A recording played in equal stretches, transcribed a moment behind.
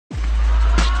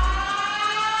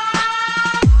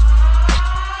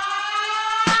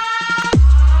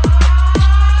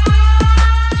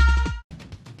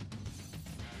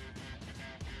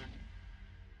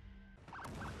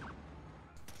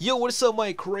Yo, what's up,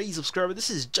 my crazy subscriber? This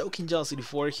is Joking John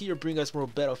 64 here, bringing us more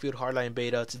Battlefield Hardline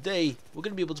beta. Today, we're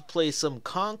gonna be able to play some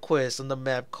Conquest on the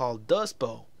map called Dust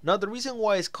Bowl. Now, the reason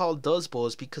why it's called Dust Bowl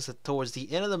is because towards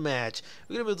the end of the match,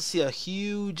 we're gonna be able to see a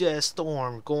huge ass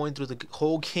storm going through the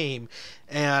whole game,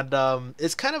 and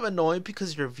it's kind of annoying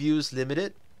because your view is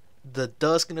limited. The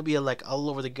dust gonna be like all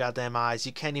over the goddamn eyes.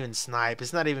 You can't even snipe.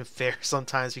 It's not even fair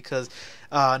sometimes because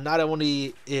not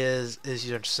only is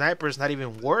your snipers not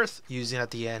even worth using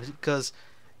at the end, because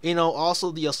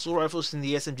also the assault rifles and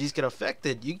the SMGs get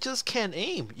affected. You just can't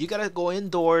aim. You gotta go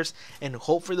indoors and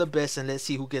hope for the best, and let's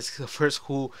see who gets the first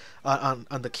who on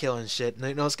the kill and shit.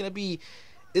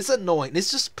 It's annoying. It's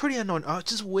just pretty annoying. I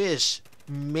just wish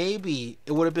maybe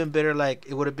it would have been better. Like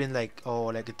it would have been like, oh,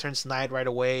 like it turns night right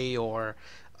away, or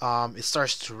it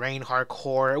starts to rain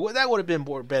hardcore. Well, that would have been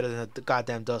more better than the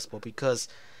goddamn Dust Bowl, because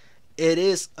it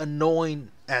is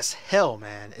annoying as hell,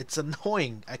 man. It's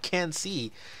annoying. I can't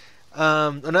see.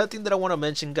 Another thing that I want to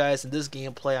mention, guys, in this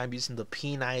gameplay, I'm using the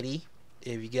P90.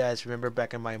 If you guys remember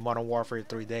back in my Modern Warfare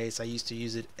 3 days, I used to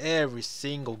use it every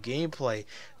single gameplay.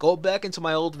 Go back into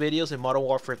my old videos in Modern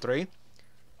Warfare 3.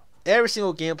 Every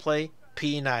single gameplay,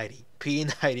 P90.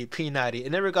 P90, P90.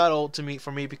 It never got old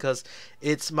for me because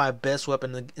it's my best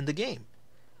weapon in the game.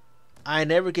 I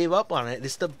never gave up on it.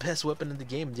 It's the best weapon in the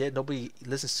game. Yet nobody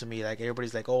listens to me. Like,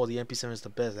 everybody's like, oh, the MP7 is the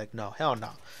best. Like, no, hell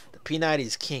no. The P90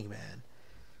 is king, man.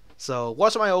 So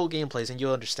watch my old gameplays and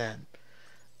you'll understand.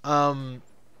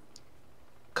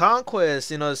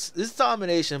 Conquest, it's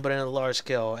domination, but in a large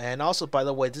scale. And also, by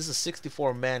the way, this is a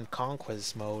 64-man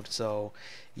Conquest mode, so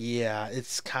yeah,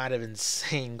 it's kind of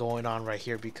insane going on right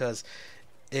here because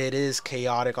it is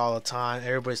chaotic all the time.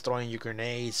 Everybody's throwing you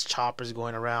grenades, choppers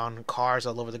going around, cars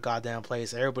all over the goddamn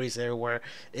place. Everybody's everywhere.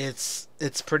 It's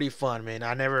pretty fun, man.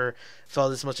 I never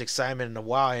felt this much excitement in a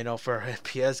while, for a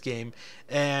FPS game.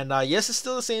 And yes, it's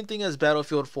still the same thing as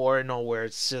Battlefield 4, where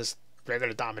it's just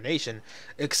regular domination,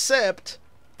 except,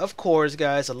 of course,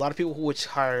 guys, a lot of people which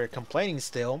are complaining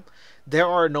still, there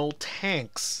are no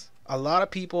tanks. A lot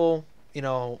of people,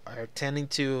 are tending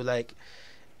to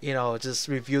just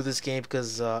review this game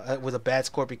because with a bad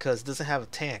score because it doesn't have a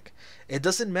tank. It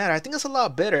doesn't matter. I think it's a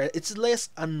lot better. It's less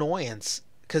annoyance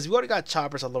because we already got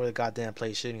choppers all over the goddamn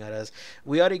place shooting at us.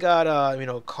 We already got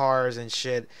cars and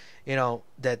shit,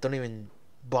 that don't even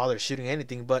bother shooting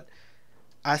anything. But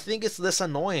I think it's less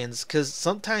annoyance because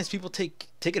sometimes people take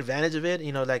advantage of it.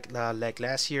 Like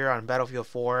last year on Battlefield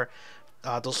 4,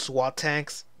 those SWAT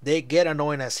tanks, they get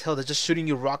annoying as hell. They're just shooting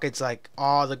you rockets like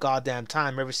all the goddamn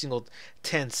time, every single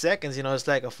 10 seconds. It's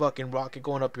like a fucking rocket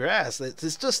going up your ass.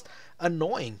 It's just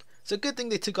annoying. It's a good thing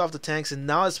they took off the tanks, and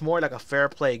now it's more like a fair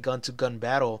play gun-to-gun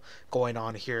battle going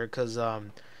on here, because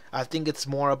I think it's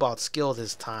more about skill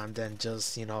this time than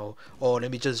just, oh,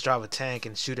 let me just drive a tank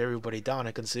and shoot everybody down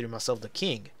and consider myself the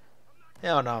king.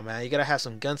 Hell no, man. You gotta have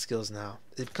some gun skills now.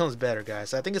 It becomes better,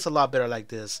 guys. I think it's a lot better like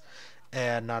this.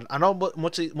 And I know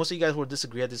most of you guys will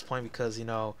disagree at this point because, it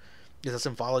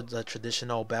doesn't follow the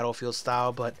traditional Battlefield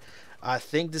style. But I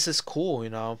think this is cool,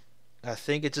 I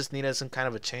think it just needed some kind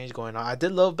of a change going on. I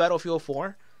did love Battlefield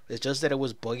 4. It's just that it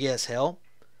was buggy as hell.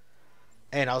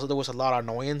 And also there was a lot of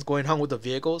annoyance going on with the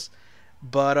vehicles.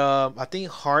 But I think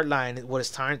Hardline, what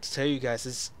it's trying to tell you guys,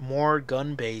 is more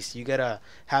gun based. You gotta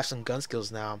have some gun skills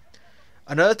now.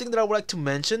 Another thing that I would like to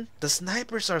mention, the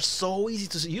snipers are so easy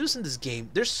to use in this game.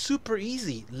 They're super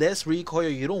easy. Less recoil,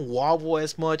 you don't wobble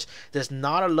as much. There's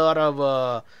not a lot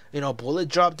of bullet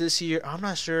drop this year. I'm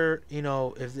not sure,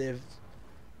 if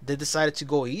they decided to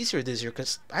go easier this year,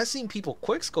 because I've seen people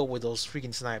quickscope with those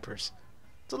freaking snipers.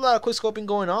 There's a lot of quickscoping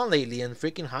going on lately and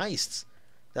freaking heists.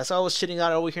 That's why I was shitting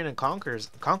out over here in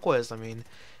Conquest,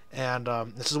 and I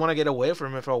just want to get away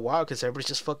from it for a while because everybody's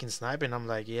just fucking sniping. I'm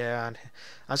like, yeah, I'm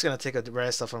just going to take a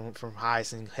rest from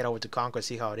heists and head over to Conquest,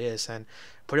 see how it is. And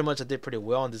pretty much I did pretty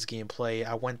well in this gameplay.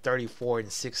 I went 34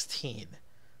 and 16. I'm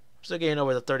still getting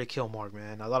over the 30 kill mark,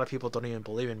 man. A lot of people don't even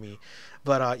believe in me.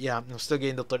 But yeah, I'm still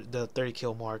getting the 30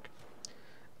 kill mark.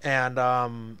 And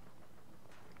another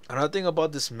thing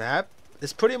about this map,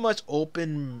 it's pretty much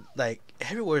open. Like,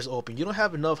 everywhere is open. You don't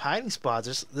have enough hiding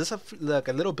spots. There's like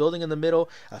a little building in the middle,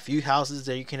 a few houses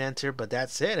that you can enter, but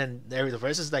that's it. And the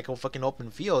rest is like a fucking open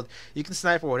field. You can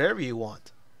snipe for whatever you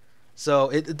want. So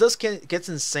it does gets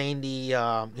insanely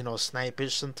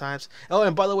snipish sometimes. Oh,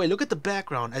 and by the way, look at the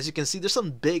background. As you can see, there's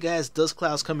some big ass dust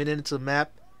clouds coming into the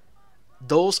map.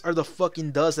 Those are the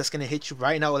fucking dust that's gonna hit you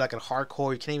right now with like a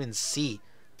hardcore. You can't even see.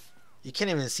 You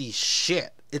can't even see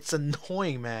shit. It's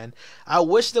annoying, man. I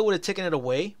wish they would have taken it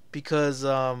away because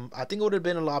I think it would have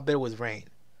been a lot better with rain.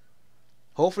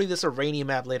 Hopefully this is a rainy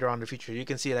map later on in the future. You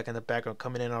can see like in the background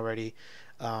coming in already,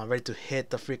 ready to hit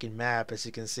the freaking map. As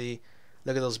you can see,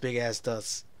 look at those big ass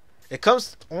dusts. It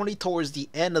comes only towards the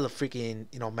end of the freaking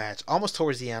match, almost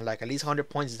towards the end, like at least 100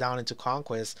 points down into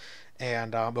Conquest,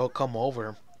 and it'll come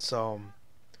over. So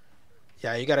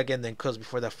yeah, you gotta get in the kills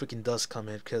before that freaking dust come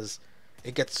in, because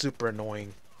it gets super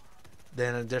annoying.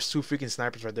 Then there's two freaking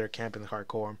snipers right there camping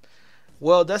hardcore.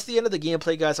 Well, that's the end of the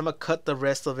gameplay, guys. I'm gonna cut the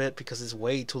rest of it because it's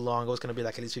way too long. It was gonna be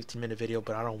like at least 15-minute video,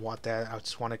 but I don't want that. I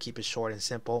just want to keep it short and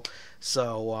simple.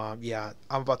 So yeah,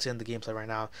 I'm about to end the gameplay right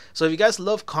now. So if you guys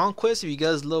love Conquest, if you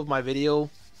guys love my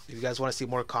video, if you guys want to see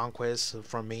more Conquest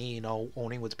from me,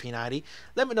 owning with the PSN ID,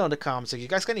 let me know in the comments. If you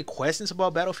guys got any questions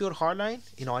about Battlefield Hardline,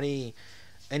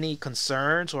 any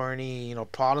concerns or any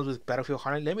problems with Battlefield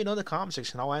Hardline, let me know in the comment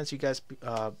section. I'll answer you guys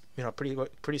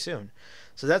pretty soon.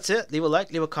 So that's it. Leave a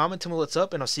like, leave a comment, tell me what's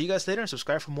up, and I'll see you guys later, and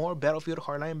subscribe for more Battlefield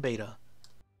Hardline beta.